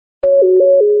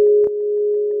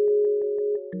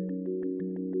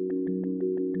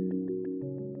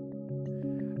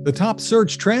The top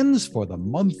search trends for the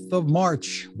month of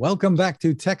March. Welcome back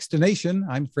to Techstination.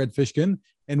 I'm Fred Fishkin,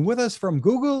 and with us from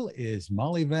Google is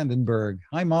Molly Vandenberg.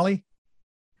 Hi, Molly.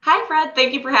 Hi, Fred.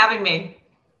 Thank you for having me.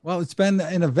 Well, it's been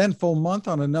an eventful month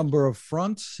on a number of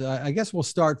fronts. I guess we'll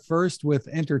start first with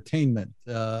entertainment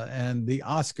and the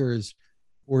Oscars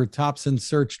were tops and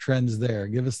search trends there.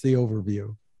 Give us the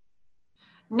overview.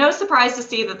 No surprise to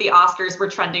see that the Oscars were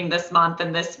trending this month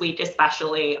and this week,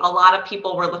 especially. A lot of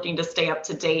people were looking to stay up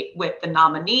to date with the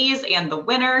nominees and the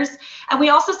winners. And we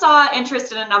also saw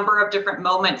interest in a number of different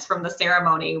moments from the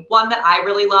ceremony. One that I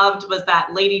really loved was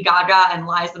that Lady Gaga and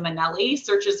Liza Minnelli,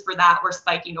 searches for that were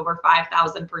spiking over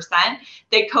 5,000%.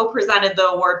 They co-presented the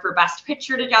award for Best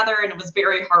Picture together, and it was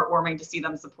very heartwarming to see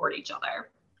them support each other.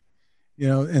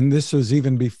 And this was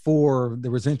even before there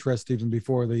was interest, even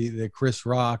before the Chris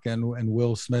Rock and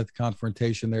Will Smith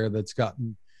confrontation there that's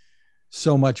gotten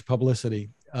so much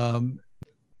publicity.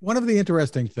 One of the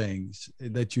interesting things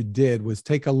that you did was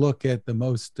take a look at the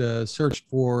most searched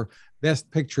for Best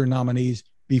Picture nominees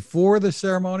before the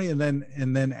ceremony and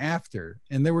then after,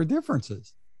 and there were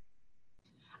differences.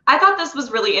 I thought this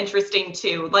was really interesting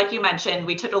too. Like you mentioned,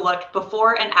 we took a look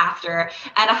before and after,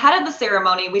 and ahead of the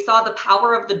ceremony, we saw The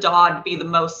Power of the Dog be the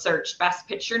most searched Best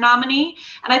Picture nominee.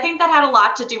 And I think that had a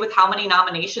lot to do with how many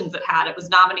nominations it had. It was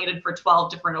nominated for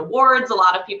 12 different awards. A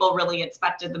lot of people really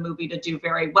expected the movie to do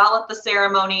very well at the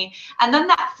ceremony. And then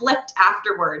that flipped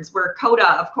afterwards, where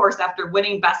Coda, of course, after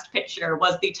winning Best Picture,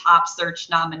 was the top searched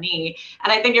nominee.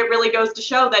 And I think it really goes to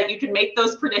show that you can make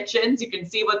those predictions, you can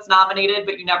see what's nominated,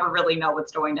 but you never really know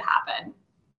what's going to happen.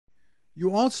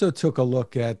 You also took a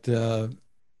look at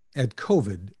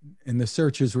COVID and the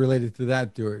searches related to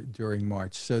that during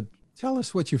March. So tell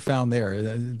us what you found there.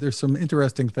 There's some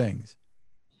interesting things.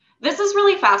 This is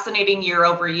really fascinating year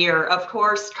over year. Of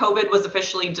course, COVID was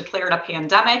officially declared a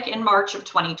pandemic in March of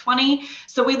 2020.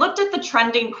 So we looked at the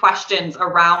trending questions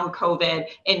around COVID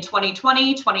in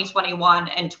 2020, 2021,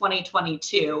 and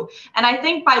 2022. And I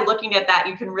think by looking at that,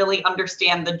 you can really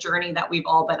understand the journey that we've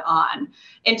all been on.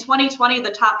 In 2020, the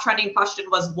top trending question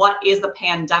was, what is a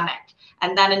pandemic?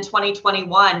 And then in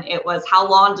 2021, it was, how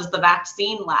long does the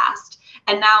vaccine last?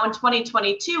 And now in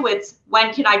 2022, it's,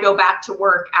 when can I go back to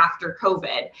work after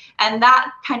COVID? And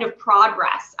that kind of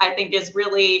progress, I think, is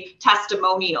really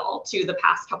testimonial to the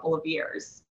past couple of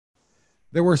years.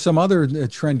 There were some other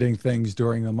trending things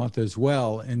during the month as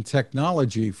well. In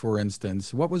technology, for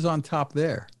instance, what was on top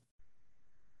there?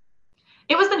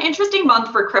 It was an interesting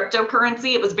month for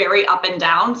cryptocurrency. It was very up and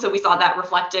down. So we saw that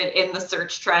reflected in the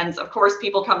search trends. Of course,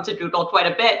 people come to Google quite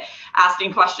a bit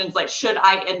asking questions like, should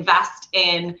I invest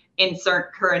in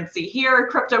insert currency here?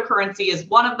 Cryptocurrency is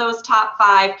one of those top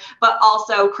five, but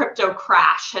also crypto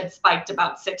crash had spiked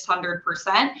about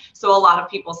 600%. So a lot of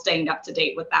people staying up to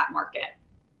date with that market.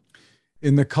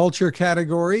 In the culture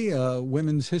category,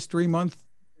 Women's History Month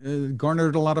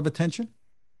garnered a lot of attention.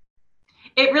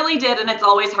 It really did, and it's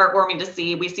always heartwarming to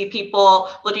see. We see people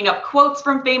looking up quotes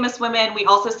from famous women. We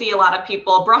also see a lot of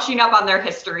people brushing up on their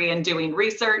history and doing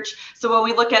research. So when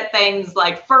we look at things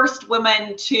like first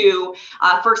woman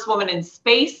in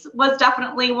space was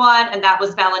definitely one, and that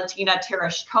was Valentina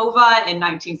Tereshkova in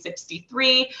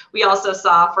 1963. We also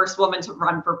saw first woman to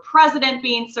run for president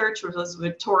being searched, which was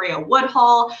Victoria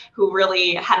Woodhull, who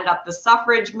really headed up the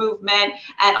suffrage movement,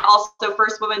 and also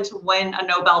first woman to win a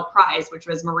Nobel Prize, which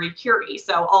was Marie Curie.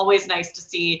 So always nice to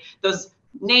see those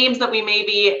names that we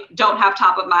maybe don't have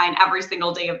top of mind every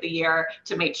single day of the year,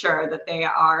 to make sure that they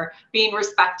are being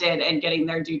respected and getting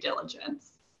their due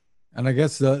diligence. And I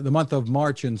guess the month of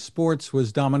March in sports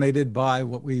was dominated by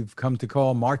what we've come to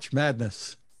call March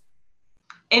Madness.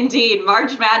 Indeed,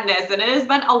 March Madness, and it has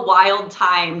been a wild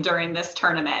time during this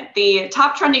tournament. The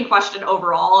top trending question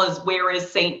overall is, where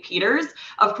is St. Peter's?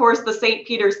 Of course, the St.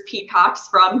 Peter's Peacocks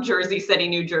from Jersey City,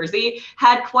 New Jersey,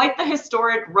 had quite the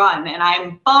historic run, and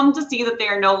I'm bummed to see that they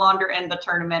are no longer in the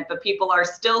tournament, but people are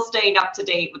still staying up to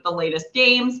date with the latest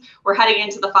games. We're heading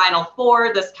into the Final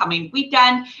Four this coming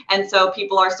weekend, and so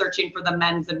people are searching for the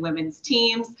men's and women's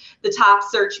teams. The top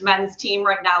search men's team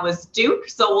right now is Duke,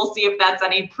 so we'll see if that's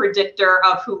any predictor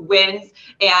of who wins.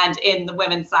 And in the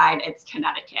women's side, it's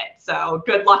Connecticut. So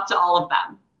good luck to all of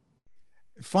them.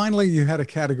 Finally, you had a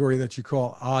category that you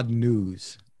call odd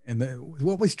news. And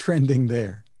what was trending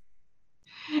there?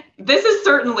 This is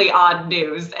certainly odd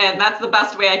news, and that's the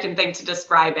best way I can think to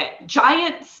describe it.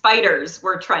 Giant spiders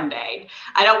were trending.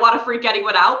 I don't want to freak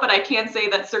anyone out, but I can say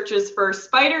that searches for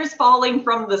spiders falling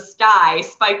from the sky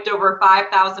spiked over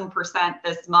 5,000%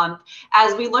 this month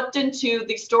as we looked into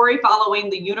the story following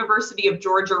the University of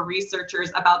Georgia researchers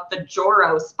about the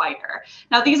Joro spider.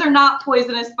 Now, these are not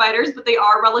poisonous spiders, but they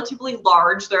are relatively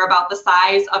large. They're about the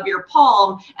size of your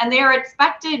palm, and they are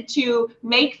expected to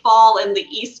make fall in the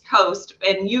East Coast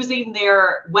and using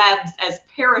their webs as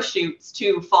parachutes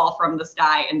to fall from the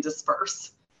sky and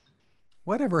disperse.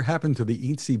 Whatever happened to the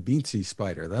eensy beensy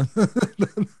spider?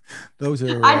 Those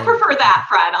are. I'd prefer that,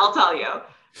 Fred, I'll tell you.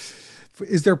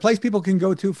 Is there a place people can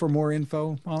go to for more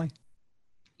info, Molly?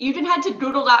 You can head to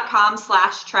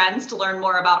google.com/trends to learn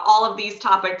more about all of these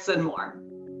topics and more.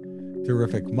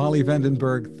 Terrific. Molly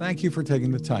Vandenberg, thank you for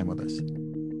taking the time with us.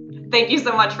 Thank you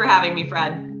so much for having me,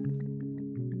 Fred.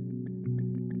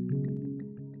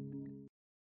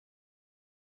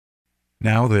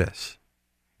 Now this.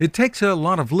 It takes a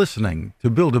lot of listening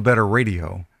to build a better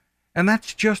radio, and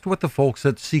that's just what the folks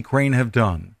at C. Crane have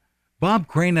done. Bob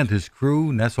Crane and his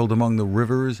crew, nestled among the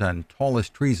rivers and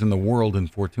tallest trees in the world in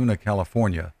Fortuna,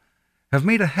 California, have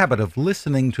made a habit of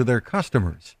listening to their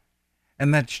customers.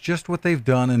 And that's just what they've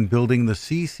done in building the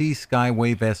CC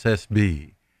Skywave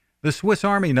SSB, the Swiss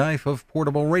Army knife of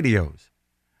portable radios.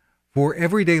 For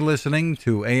everyday listening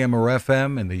to AM or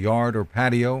FM in the yard or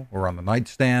patio or on the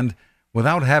nightstand,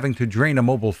 without having to drain a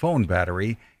mobile phone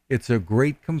battery, it's a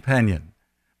great companion.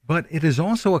 But it is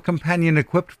also a companion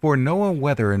equipped for NOAA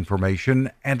weather information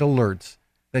and alerts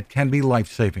that can be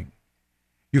life-saving.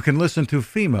 You can listen to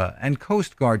FEMA and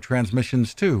Coast Guard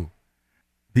transmissions too.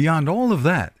 Beyond all of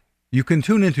that, you can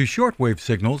tune into shortwave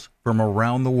signals from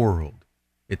around the world.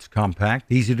 It's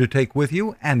compact, easy to take with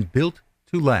you, and built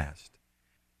to last.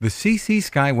 The CC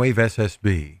Skywave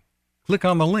SSB. Click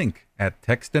on the link at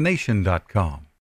Techstination.com.